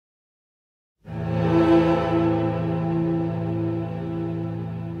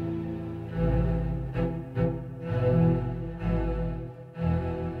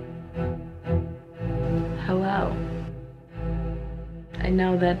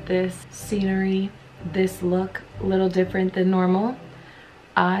know that this scenery, this look, a little different than normal.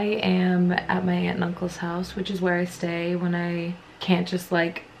 I am at my aunt and uncle's house, which is where I stay when I can't just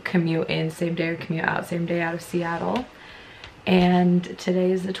like commute in same day or commute out same day out of Seattle. And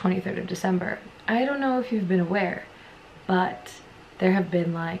today is the 23rd of December. I don't know if you've been aware, but there have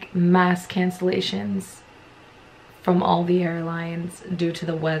been like mass cancellations from all the airlines due to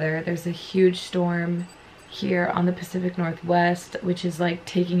the weather. There's a huge storm here on the Pacific Northwest, which is like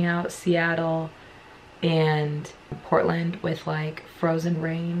taking out Seattle and Portland with like frozen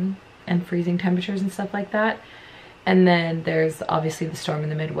rain and freezing temperatures and stuff like that. And then there's obviously the storm in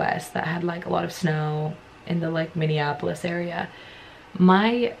the Midwest that had like a lot of snow in the like Minneapolis area.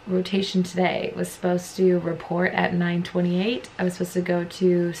 My rotation today was supposed to report at 9:28. I was supposed to go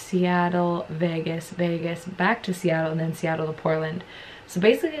to Seattle, Vegas, back to Seattle, and then Seattle to Portland. So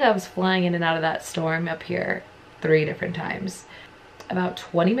basically I was flying in and out of that storm up here 3 different times. About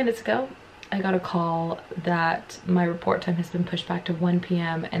 20 minutes ago, I got a call that my report time has been pushed back to 1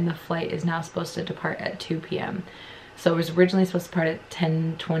 p.m. and the flight is now supposed to depart at 2 p.m. So it was originally supposed to depart at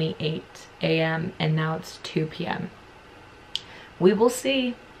 10:28 a.m. and now it's 2 p.m. We will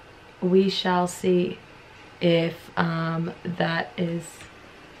see. We shall see if that is...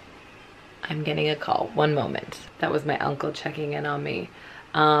 I'm getting a call. One moment. That was my uncle checking in on me.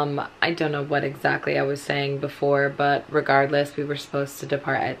 I don't know what exactly I was saying before, but regardless, we were supposed to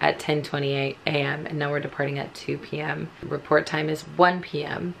depart at 10:28 a.m. and now we're departing at 2 p.m. Report time is 1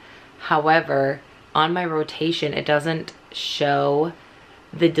 p.m. However, on my rotation, it doesn't show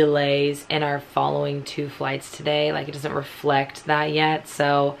the delays in our following 2 flights today. Like, it doesn't reflect that yet.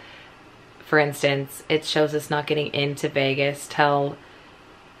 So for instance, it shows us not getting into Vegas till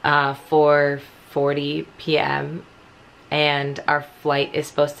 4:40 p.m. and our flight is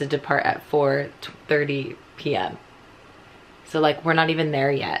supposed to depart at 4:30 p.m. So like, we're not even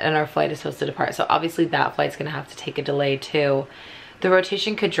there yet and our flight is supposed to depart. So obviously that flight's gonna have to take a delay too. The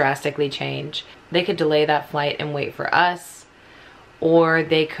rotation could drastically change. They could delay that flight and wait for us, or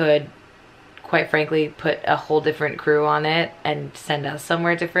they could, quite frankly, put a whole different crew on it and send us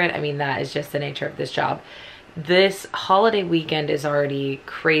somewhere different. I mean, that is just the nature of this job. This holiday weekend is already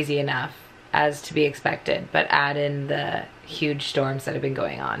crazy enough as to be expected, but add in the huge storms that have been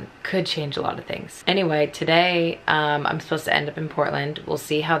going on. Could change a lot of things. Anyway, today I'm supposed to end up in Portland. We'll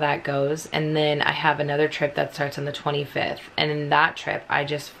see how that goes. And then I have another trip that starts on the 25th. And in that trip, I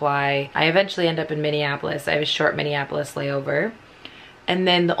just fly. I eventually end up in Minneapolis. I have a short Minneapolis layover. And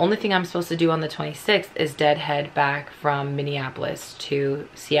then the only thing I'm supposed to do on the 26th is deadhead back from Minneapolis to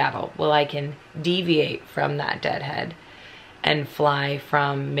Seattle. Well, I can deviate from that deadhead and fly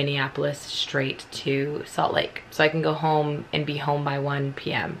from Minneapolis straight to Salt Lake. So I can go home and be home by 1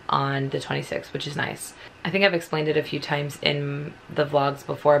 p.m. on the 26th, which is nice. I think I've explained it a few times in the vlogs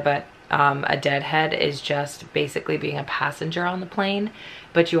before, but a deadhead is just basically being a passenger on the plane,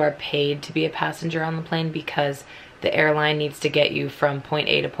 but you are paid to be a passenger on the plane because the airline needs to get you from point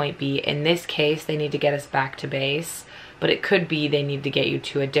A to point B. In this case, they need to get us back to base, but it could be they need to get you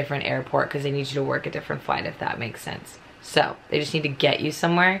to a different airport because they need you to work a different flight, if that makes sense. So they just need to get you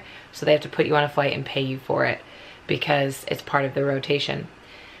somewhere, so they have to put you on a flight and pay you for it because it's part of the rotation.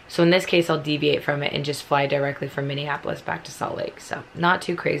 So in this case, I'll deviate from it and just fly directly from Minneapolis back to Salt Lake. So not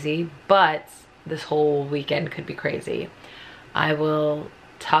too crazy, but this whole weekend could be crazy. I will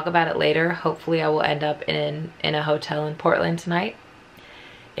talk about it later. Hopefully I will end up in a hotel in Portland tonight.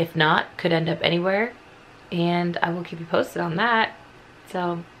 If not, could end up anywhere, and I will keep you posted on that.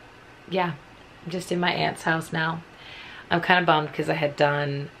 So yeah, I'm just in my aunt's house now. I'm kind of bummed because I had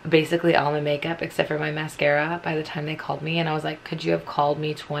done basically all my makeup except for my mascara by the time they called me, and I was like, could you have called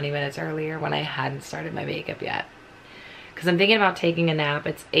me 20 minutes earlier when I hadn't started my makeup yet? Because I'm thinking about taking a nap.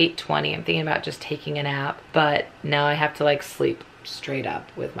 It's 8:20. I'm thinking about just taking a nap, but now I have to like sleep straight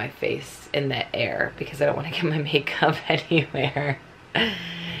up with my face in the air because I don't want to get my makeup anywhere.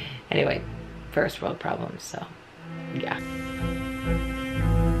 Anyway, first world problems, so yeah.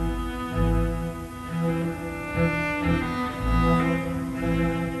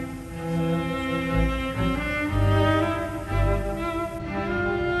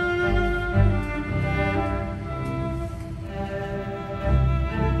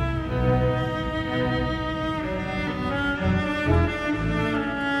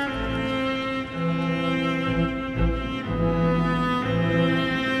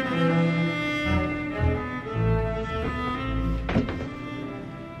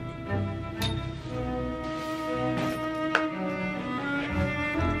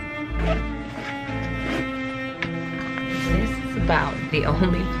 About the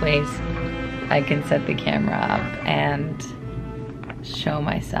only place I can set the camera up and show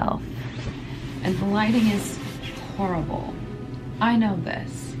myself. And the lighting is horrible. I know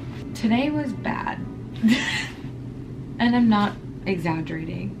this. Today was bad. And I'm not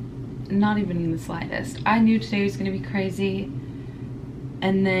exaggerating. Not even in the slightest. I knew today was gonna be crazy,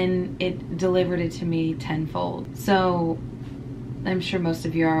 and then it delivered it to me tenfold. So I'm sure most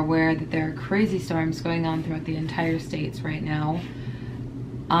of you are aware that there are crazy storms going on throughout the entire states right now.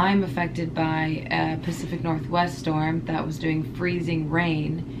 I'm affected by a Pacific Northwest storm that was doing freezing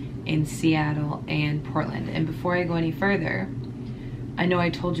rain in Seattle and Portland. And before I go any further, I know I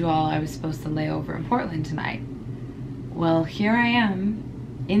told you all I was supposed to lay over in Portland tonight. Well, here I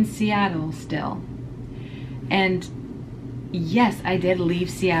am in Seattle still. And yes, I did leave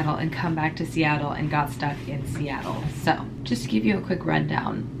Seattle and come back to Seattle and got stuck in Seattle. So just to give you a quick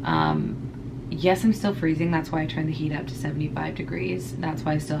rundown, yes, I'm still freezing. That's why I turned the heat up to 75 degrees. That's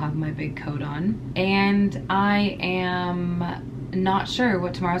why I still have my big coat on. And I am not sure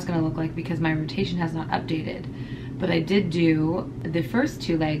what tomorrow's gonna look like because my rotation has not updated. But I did do the first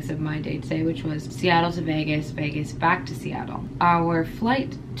 2 legs of my day today, which was Seattle to Vegas, Vegas back to Seattle. Our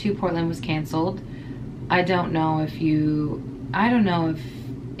flight to Portland was canceled. I don't know if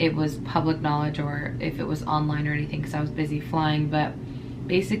it was public knowledge or if it was online or anything because I was busy flying, but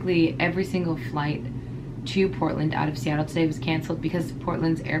basically every single flight to Portland out of Seattle today was canceled because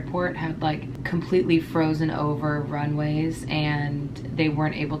Portland's airport had like completely frozen over runways and they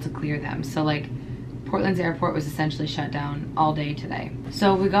weren't able to clear them. So like Portland's airport was essentially shut down all day today.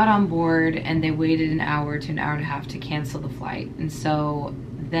 So we got on board and they waited an hour to an hour and a half to cancel the flight. And so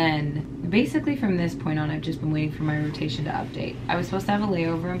then basically from this point on, I've just been waiting for my rotation to update. I was supposed to have a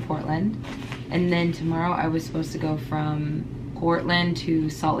layover in Portland, and then tomorrow I was supposed to go from Portland to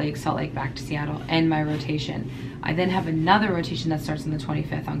Salt Lake back to Seattle, and my rotation. I then have another rotation that starts on the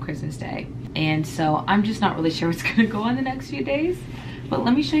 25th on Christmas Day. And so I'm just not really sure what's gonna go on the next few days, but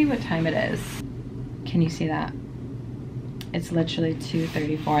let me show you what time it is. Can you see that? It's literally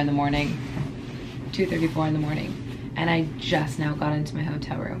 2:34 in the morning. 2:34 in the morning. And I just now got into my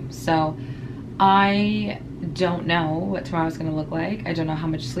hotel room. So I don't know what tomorrow's gonna look like. I don't know how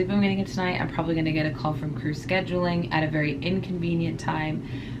much sleep I'm gonna get tonight. I'm probably gonna get a call from crew scheduling at a very inconvenient time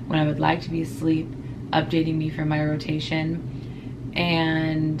when I would like to be asleep, updating me for my rotation.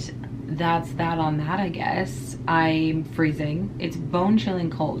 And that's that on that, I guess. I'm freezing. It's bone chilling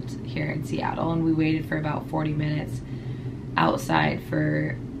cold here in Seattle, and we waited for about 40 minutes outside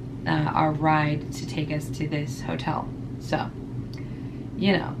for our ride to take us to this hotel. So,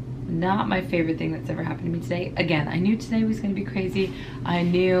 you know, not my favorite thing that's ever happened to me today. Again, I knew today was gonna be crazy. I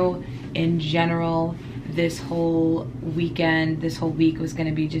knew in general this whole weekend, this whole week was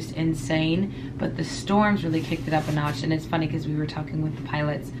gonna be just insane, but the storms really kicked it up a notch. And it's funny because we were talking with the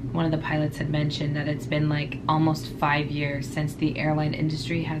pilots. One of the pilots had mentioned that it's been like almost 5 years since the airline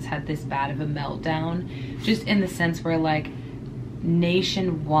industry has had this bad of a meltdown, just in the sense where like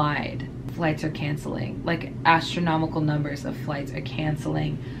nationwide flights are canceling, like astronomical numbers of flights are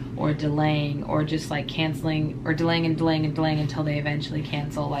canceling or delaying, or just like canceling or delaying and delaying and delaying until they eventually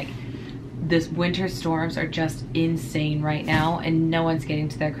cancel. Like this winter storms are just insane right now, and no one's getting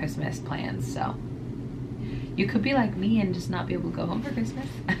to their Christmas plans. So you could be like me and just not be able to go home for Christmas.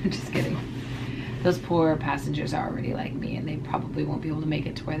 I'm just kidding. Those poor passengers are already like me, and they probably won't be able to make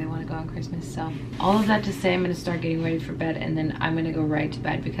it to where they want to go on Christmas. So all of that to say, I'm going to start getting ready for bed, and then I'm going to go right to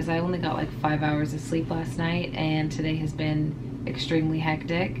bed because I only got like 5 hours of sleep last night, and today has been extremely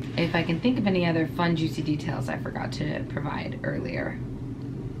hectic. If I can think of any other fun, juicy details I forgot to provide earlier,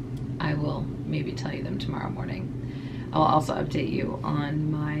 I will maybe tell you them tomorrow morning. I'll also update you on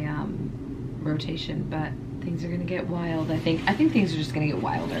my rotation, but things are gonna get wild. I think things are just gonna get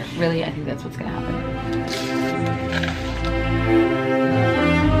wilder. Really, I think that's what's gonna happen.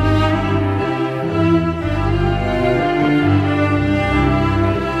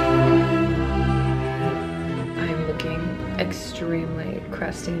 I'm looking extremely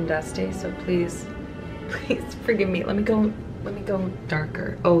crusty and dusty, so please forgive me. Let me go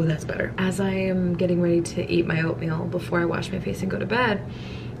darker. Oh, that's better. As I am getting ready to eat my oatmeal before I wash my face and go to bed,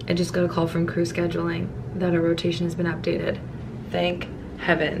 I just got a call from crew scheduling that our rotation has been updated. Thank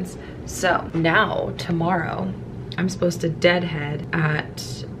heavens. So now, tomorrow, I'm supposed to deadhead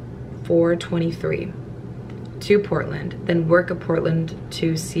at 4:23 to Portland, then work a Portland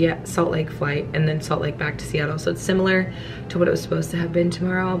to Salt Lake flight, and then Salt Lake back to Seattle. So it's similar to what it was supposed to have been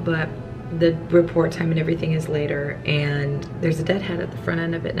tomorrow, but the report time and everything is later, and there's a deadhead at the front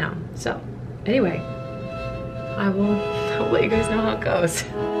end of it now. So anyway, I'll let you guys know how it goes.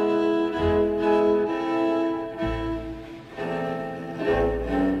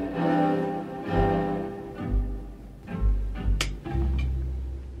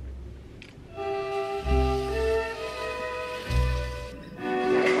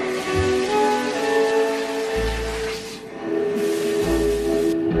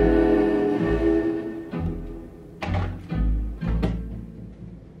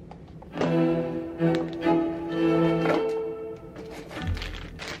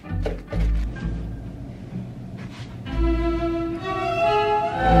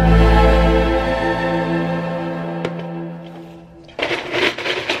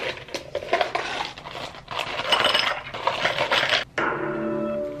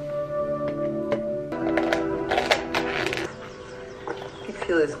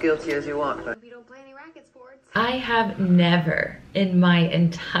 as guilty as you want, but... We don't play any racket sports. I have never in my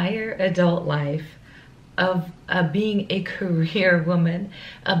entire adult life of being a career woman,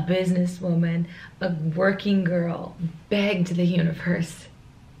 a businesswoman, a working girl, begged the universe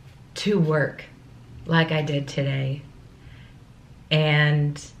to work like I did today.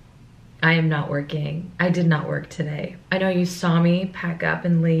 And I am not working. I did not work today. I know you saw me pack up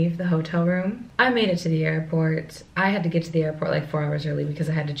and leave the hotel room. I made it to the airport. I had to get to the airport like 4 hours early because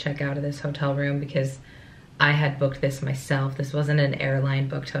I had to check out of this hotel room because I had booked this myself. This wasn't an airline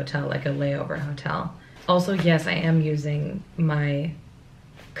booked hotel, like a layover hotel. Also, yes, I am using my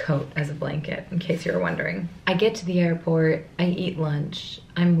coat as a blanket, in case you were wondering. I get to the airport, I eat lunch,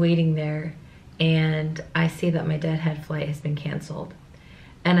 I'm waiting there, and I see that my deadhead flight has been canceled.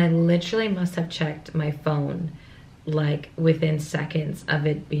 And I literally must have checked my phone like within seconds of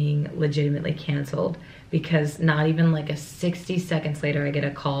it being legitimately canceled, because not even like a 60 seconds later, I get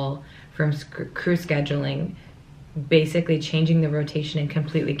a call from crew scheduling, basically changing the rotation and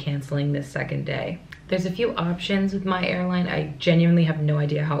completely canceling this second day. There's a few options with my airline. I genuinely have no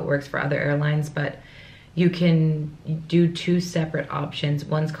idea how it works for other airlines, but you can do 2 separate options.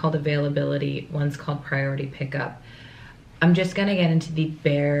 One's called availability, one's called priority pickup. I'm just gonna get into the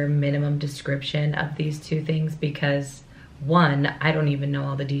bare minimum description of these 2 things because 1, I don't even know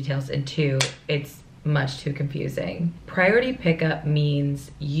all the details, and 2, it's much too confusing. Priority pickup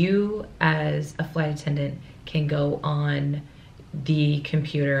means you as a flight attendant can go on the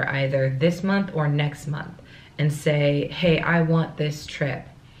computer either this month or next month and say, hey, I want this trip,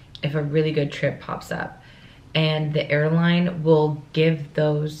 if a really good trip pops up. And the airline will give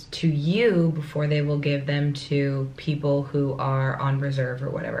those to you before they will give them to people who are on reserve or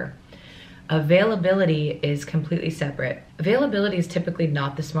whatever. Availability is completely separate. Availability is typically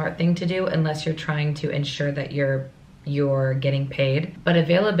not the smart thing to do unless you're trying to ensure that you're getting paid. But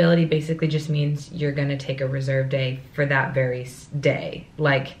availability basically just means you're gonna take a reserve day for that very day.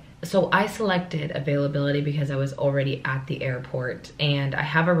 Like, so I selected availability because I was already at the airport and I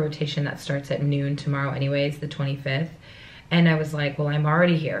have a rotation that starts at noon tomorrow anyways, the 25th. And I was like, well, I'm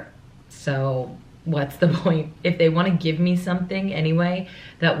already here, so what's the point? If they want to give me something anyway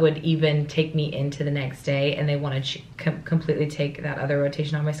that would even take me into the next day and they want to completely take that other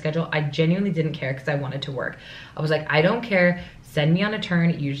rotation on my schedule, I genuinely didn't care because I wanted to work. I was like, I don't care, send me on a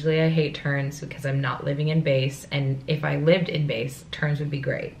turn. Usually I hate turns because I'm not living in base, and if I lived in base, turns would be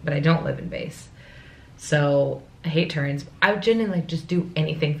great, but I don't live in base. So I hate turns. I would genuinely like just do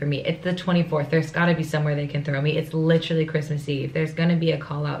anything for me. It's the 24th. There's gotta be somewhere they can throw me. It's literally Christmas Eve. There's gonna be a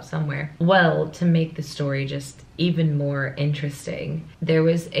call out somewhere. Well, to make the story just even more interesting, there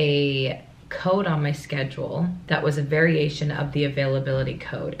was a code on my schedule that was a variation of the availability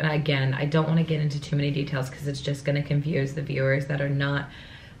code. And again, I don't wanna get into too many details because it's just gonna confuse the viewers that are not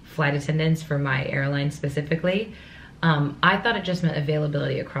flight attendants for my airline specifically. I thought it just meant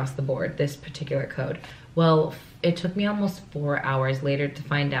availability across the board, this particular code. Well, it took me almost 4 hours later to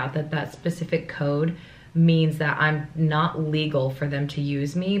find out that that specific code means that I'm not legal for them to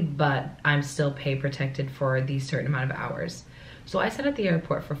use me, but I'm still pay protected for the certain amount of hours. So I sat at the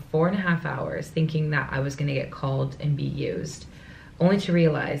airport for 4.5 hours thinking that I was gonna get called and be used, only to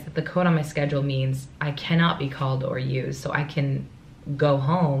realize that the code on my schedule means I cannot be called or used, so I can go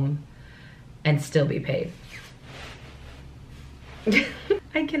home and still be paid.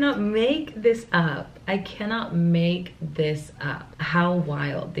 I cannot make this up. I cannot make this up. How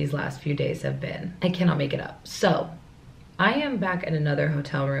wild these last few days have been. I cannot make it up. So I am back in another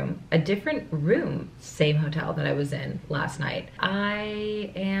hotel room, a different room, same hotel that I was in last night.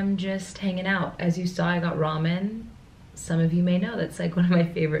 I am just hanging out. As you saw, I got ramen. Some of you may know that's like one of my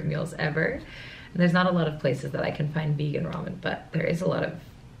favorite meals ever. And there's not a lot of places that I can find vegan ramen, but there is a lot of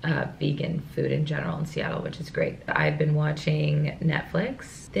vegan food in general in Seattle, which is great. I've been watching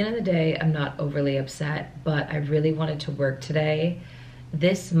Netflix. At the end of the day, I'm not overly upset, but I really wanted to work today.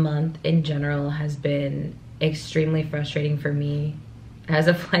 This month in general has been extremely frustrating for me as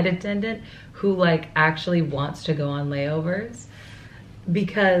a flight attendant who like actually wants to go on layovers,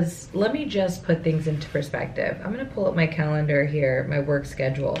 because let me just put things into perspective. I'm gonna pull up my calendar here, my work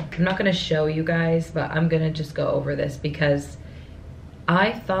schedule. I'm not gonna show you guys, but I'm gonna just go over this because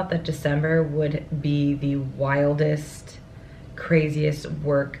I thought that December would be the wildest, craziest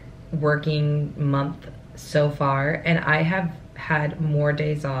working month so far, and I have had more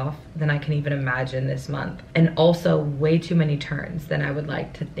days off than I can even imagine this month, and also way too many turns than I would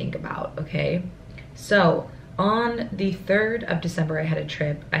like to think about, okay? So on the 3rd of December, I had a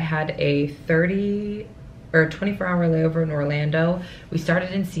trip. I had a 30 or 24-hour layover in Orlando. We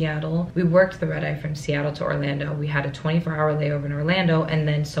started in Seattle. We worked the red eye from Seattle to Orlando. We had a 24-hour layover in Orlando, and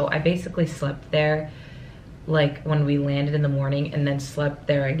then so I basically slept there like when we landed in the morning, and then slept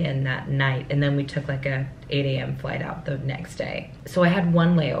there again that night, and then we took like a 8 a.m. flight out the next day. So I had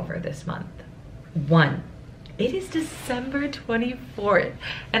one layover this month. One. It is December 24th,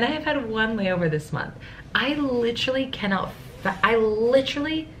 and I have had one layover this month. I literally cannot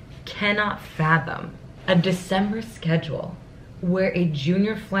fathom a December schedule where a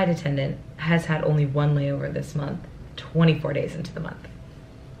junior flight attendant has had only one layover this month, 24 days into the month.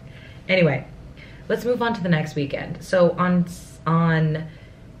 Anyway, let's move on to the next weekend. So on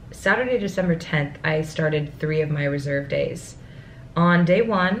Saturday, December 10th, I started 3 of my reserve days. On day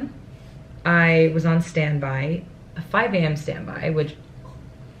 1, I was on standby, a 5 a.m. standby, which,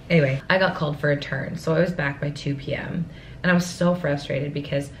 anyway, I got called for a turn. So I was back by 2 p.m. And I was so frustrated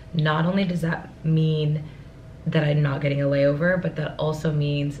because not only does that mean that I'm not getting a layover, but that also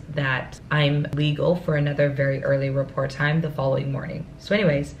means that I'm legal for another very early report time the following morning. So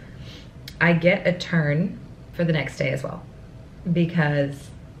anyways, I get a turn for the next day as well,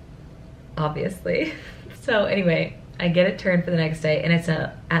 because obviously. So anyway, I get a turn for the next day, and it's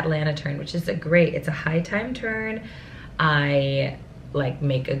a Atlanta turn, which is it's a high time turn. I like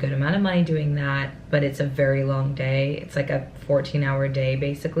make a good amount of money doing that, but it's a very long day. It's like a 14-hour day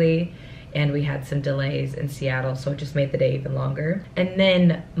basically, and we had some delays in Seattle, so it just made the day even longer. And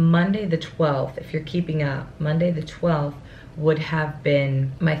then Monday the 12th, if you're keeping up, Monday the 12th would have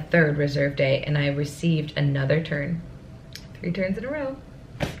been my 3rd reserve day, and I received another turn. 3 turns in a row.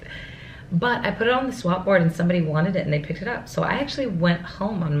 But I put it on the swap board and somebody wanted it and they picked it up. So I actually went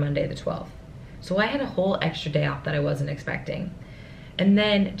home on Monday the 12th. So I had a whole extra day off that I wasn't expecting. And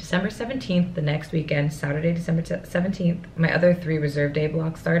then December 17th, the next weekend, Saturday, December 17th, my other 3 reserve day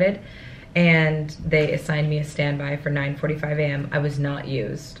blocks started, and they assigned me a standby for 9:45 a.m. I was not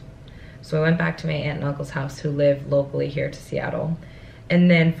used. So I went back to my aunt and uncle's house, who live locally here to Seattle. And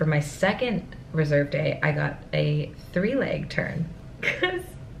then for my 2nd reserve day, I got a 3-leg turn.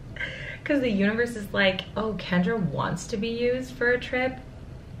 Because the universe is like, oh, Kendra wants to be used for a trip?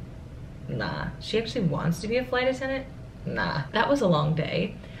 Nah. She actually wants to be a flight attendant? Nah. That was a long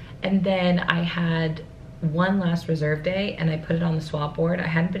day. And then I had one last reserve day, and I put it on the swap board. I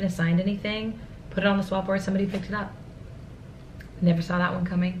hadn't been assigned anything. Put it on the swap board, somebody picked it up. Never saw that one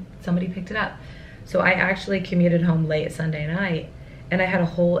coming. Somebody picked it up. So I actually commuted home late Sunday night, and I had a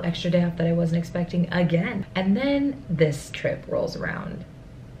whole extra day off that I wasn't expecting again. And then this trip rolls around,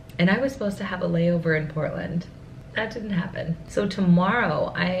 and I was supposed to have a layover in Portland. That didn't happen. So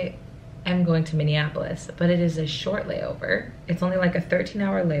tomorrow I am going to Minneapolis, but it is a short layover. It's only like a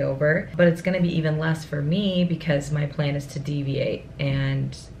 13-hour layover, but it's gonna be even less for me because my plan is to deviate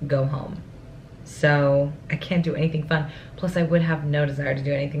and go home. So I can't do anything fun. Plus I would have no desire to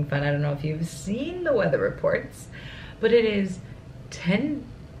do anything fun. I don't know if you've seen the weather reports, but it is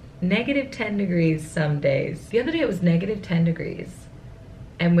negative 10 degrees some days. The other day it was negative 10 degrees.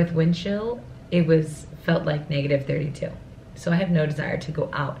 And with wind chill, it felt like negative 32. So I have no desire to go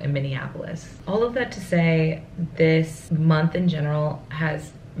out in Minneapolis. All of that to say, this month in general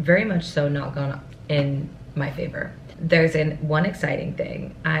has very much so not gone in my favor. There's one exciting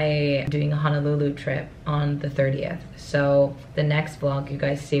thing. I am doing a Honolulu trip on the 30th. So the next vlog you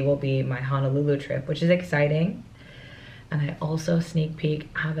guys see will be my Honolulu trip, which is exciting. And I also sneak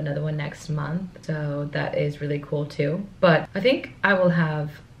peek have another one next month. So that is really cool too. But I think I will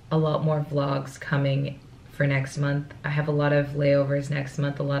have a lot more vlogs coming for next month. I have a lot of layovers next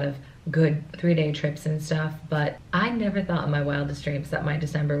month, a lot of good 3-day trips and stuff, but I never thought in my wildest dreams that my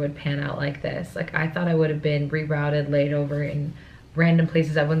December would pan out like this. Like, I thought I would have been rerouted, laid over in random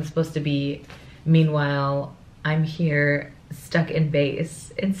places I wasn't supposed to be. Meanwhile, I'm here stuck in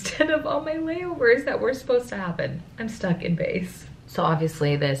base instead of all my layovers that were supposed to happen. I'm stuck in base. So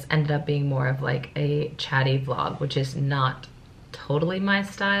obviously this ended up being more of like a chatty vlog, which is not totally my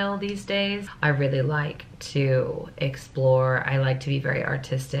style these days. I really like to explore. I like to be very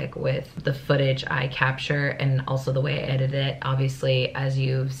artistic with the footage I capture and also the way I edit it. Obviously, as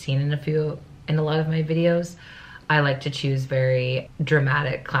you've seen in a lot of my videos, I like to choose very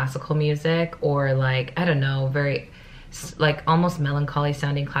dramatic classical music, or like, I don't know, very like almost melancholy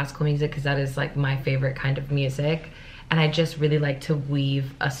sounding classical music, because that is like my favorite kind of music. And I just really like to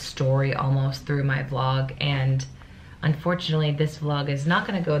weave a story almost through my vlog, and unfortunately, this vlog is not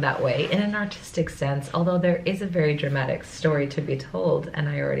going to go that way in an artistic sense, although there is a very dramatic story to be told, and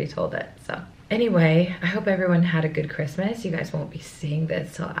I already told it. So anyway, I hope everyone had a good Christmas. You guys won't be seeing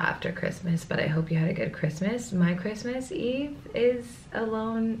this till after Christmas, but I hope you had a good Christmas. My Christmas Eve is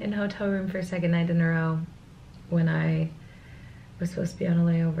alone in a hotel room for a second night in a row. when I was supposed to be on a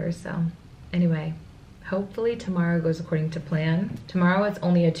layover. So anyway, hopefully tomorrow goes according to plan. Tomorrow it's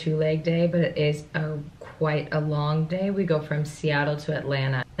only a 2-leg day, but it is quite a long day. We go from Seattle to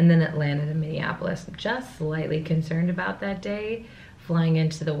Atlanta and then Atlanta to Minneapolis. I'm just slightly concerned about that day, flying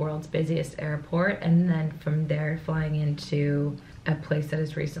into the world's busiest airport and then from there flying into a place that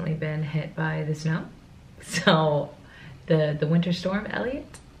has recently been hit by the snow. So the winter storm,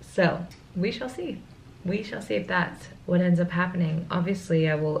 Elliot. So we shall see. We shall see if that's what ends up happening. Obviously,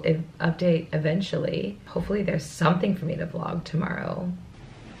 I will update eventually. Hopefully there's something for me to vlog tomorrow.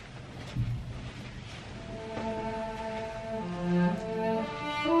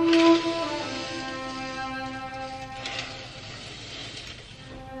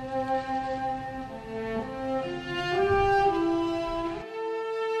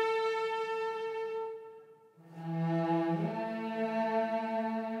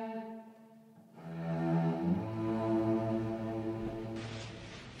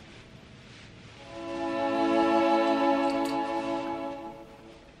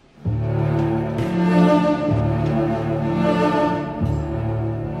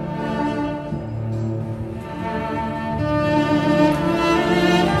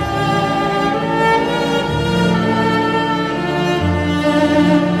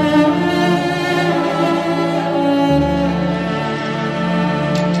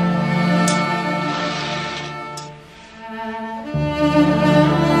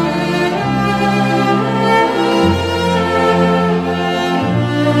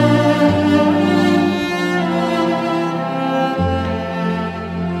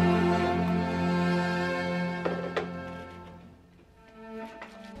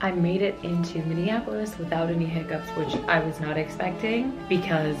 I made it into Minneapolis without any hiccups, which I was not expecting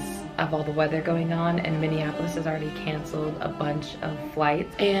because of all the weather going on, and Minneapolis has already canceled a bunch of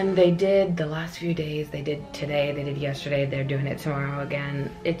flights. And they did the last few days, they did today, they did yesterday, they're doing it tomorrow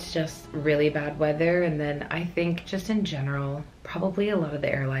again. It's just really bad weather, and then I think just in general, probably a lot of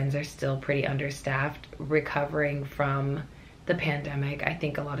the airlines are still pretty understaffed recovering from the pandemic. I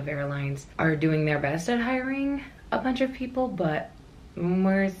think a lot of airlines are doing their best at hiring a bunch of people, but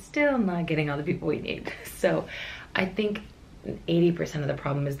we're still not getting all the people we need. So I think 80% of the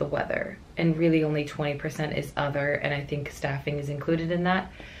problem is the weather, and really only 20% is other, and I think staffing is included in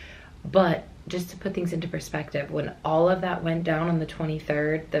that. But just to put things into perspective, when all of that went down on the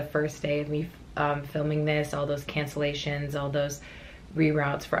 23rd, the first day of me filming this, all those cancellations, all those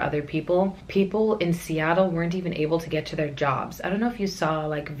reroutes for other people in Seattle weren't even able to get to their jobs. I don't know if you saw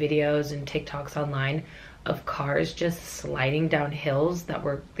like videos and TikToks online of cars just sliding down hills that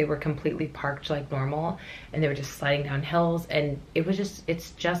they were completely parked like normal, and they were just sliding down hills, and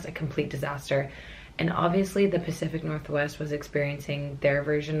it's just a complete disaster. And obviously the Pacific Northwest was experiencing their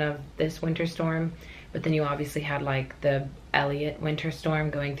version of this winter storm, but then you obviously had like the Elliot winter storm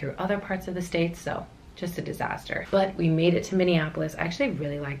going through other parts of the state, so just a disaster. But we made it to Minneapolis. I actually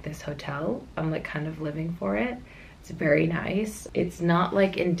really like this hotel. I'm like kind of living for it. It's very nice. It's not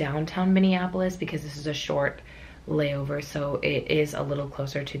like in downtown Minneapolis because this is a short layover, so it is a little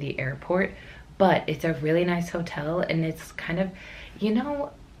closer to the airport, but it's a really nice hotel. And it's kind of, you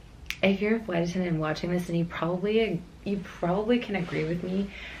know, if you're a flight attendant watching this, and you probably can agree with me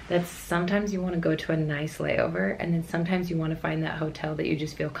that sometimes you want to go to a nice layover, and then sometimes you want to find that hotel that you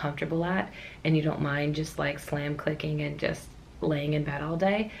just feel comfortable at and you don't mind just like slam clicking and just laying in bed all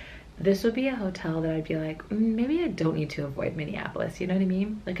day. This would be a hotel that I'd be like, maybe I don't need to avoid Minneapolis, you know what I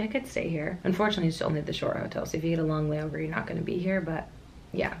mean? Like I could stay here. Unfortunately, it's only the short hotel, so if you get a long layover, you're not gonna be here, but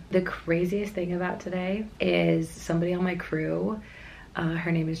yeah. The craziest thing about today is somebody on my crew,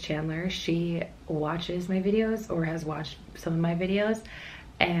 her name is Chandler. She watches my videos, or has watched some of my videos,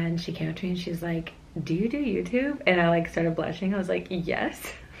 and she came up to me and she's like, do you do YouTube? And I like started blushing. I was like, yes.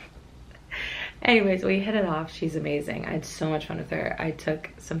 Anyways, we hit it off. She's amazing. I had so much fun with her. I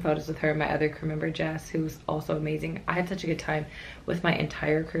took some photos with her and my other crew member, Jess, who's also amazing. I had such a good time with my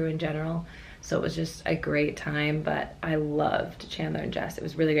entire crew in general. So it was just a great time, but I loved Chandler and Jess. It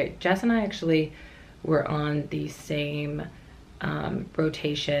was really great. Jess and I actually were on the same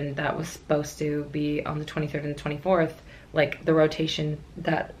rotation that was supposed to be on the 23rd and the 24th. Like the rotation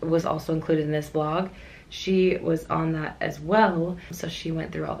that was also included in this vlog. She was on that as well, so she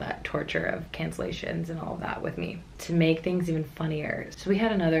went through all that torture of cancellations and all of that with me. To make things even funnier, so we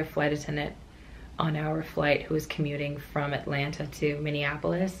had another flight attendant on our flight who was commuting from Atlanta to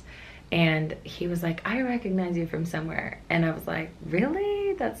Minneapolis, and he was like, I recognize you from somewhere. And I was like,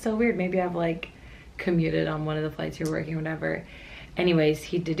 really? That's so weird. Maybe I've like commuted on one of the flights you're working, whatever. Anyways,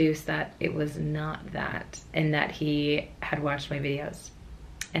 he deduced that it was not that, and that he had watched my videos.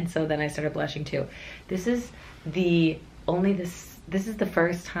 And so then I started blushing too. This is the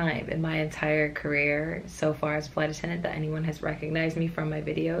first time in my entire career so far as a flight attendant that anyone has recognized me from my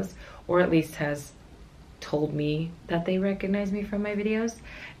videos, or at least has told me that they recognize me from my videos.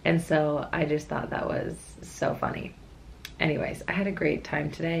 And so I just thought that was so funny. Anyways, I had a great time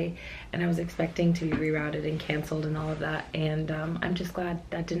today, and I was expecting to be rerouted and canceled and all of that, and I'm just glad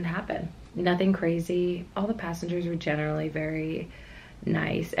that didn't happen. Nothing crazy. All the passengers were generally very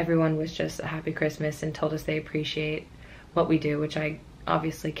nice. Everyone was just a happy Christmas and told us they appreciate what we do, which I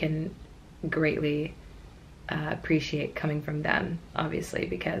obviously can greatly appreciate coming from them, obviously,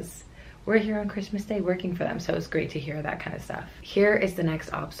 because we're here on Christmas Day working for them. So it's great to hear that kind of stuff. Here is the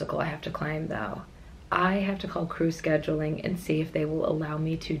next obstacle I have to climb though. I have to call crew scheduling and see if they will allow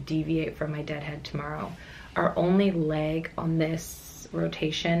me to deviate from my deadhead tomorrow. Our only leg on this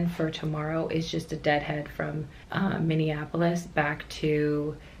rotation for tomorrow is just a deadhead from Minneapolis back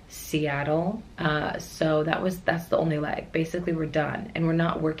to Seattle. So that's the only leg. Basically we're done, and we're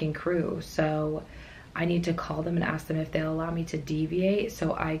not working crew. So I need to call them and ask them if they'll allow me to deviate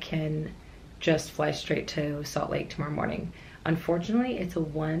so I can just fly straight to Salt Lake tomorrow morning. Unfortunately, it's a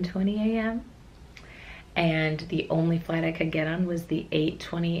 1:20 a.m. and the only flight I could get on was the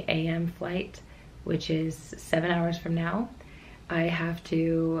 8:20 a.m. flight, which is 7 hours from now. I have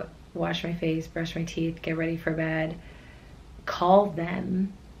to wash my face, brush my teeth, get ready for bed, call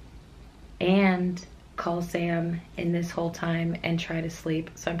them, and call Sam in this whole time and try to sleep.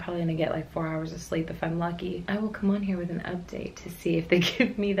 So I'm probably gonna get like 4 hours of sleep if I'm lucky. I will come on here with an update to see if they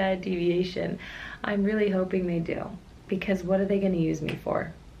give me that deviation. I'm really hoping they do, because what are they gonna use me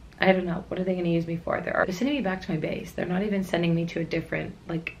for? I don't know. What are they gonna use me for? They're sending me back to my base. They're not even sending me to a different,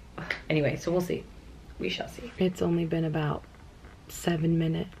 like, anyway, so we'll see. We shall see. It's only been about 7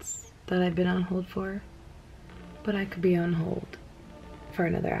 minutes that I've been on hold for, but I could be on hold for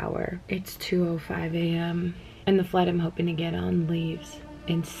another hour. It's 2:05 a.m. and the flight I'm hoping to get on leaves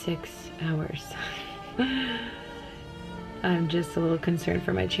in 6 hours. I'm just a little concerned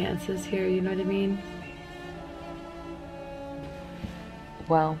for my chances here, you know what I mean?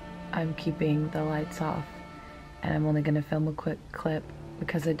 Well, I'm keeping the lights off, and I'm only gonna film a quick clip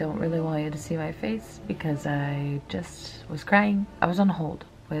because I don't really want you to see my face, because I just was crying. I was on hold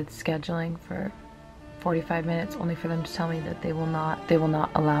with scheduling for 45 minutes, only for them to tell me that they will not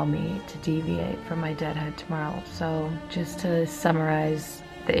allow me to deviate from my deadhead tomorrow. So just to summarize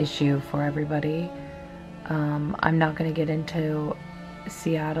the issue for everybody, I'm not gonna get into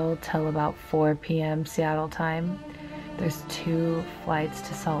Seattle till about 4 p.m. Seattle time. There's 2 flights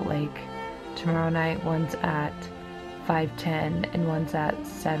to Salt Lake tomorrow night. One's at 5:10 and one's at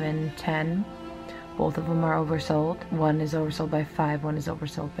 7:10. Both of them are oversold. One is oversold by 5, one is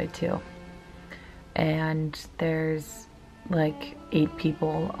oversold by 2. And there's like 8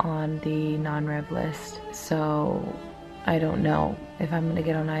 people on the non-rev list, so I don't know if I'm gonna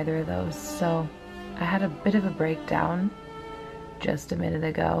get on either of those. So I had a bit of a breakdown just a minute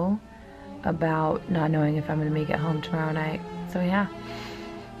ago about not knowing if I'm gonna make it home tomorrow night. So yeah,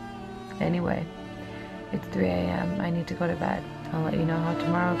 anyway, it's 3 a.m. I need to go to bed. I'll let you know how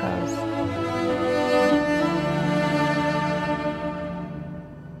tomorrow goes.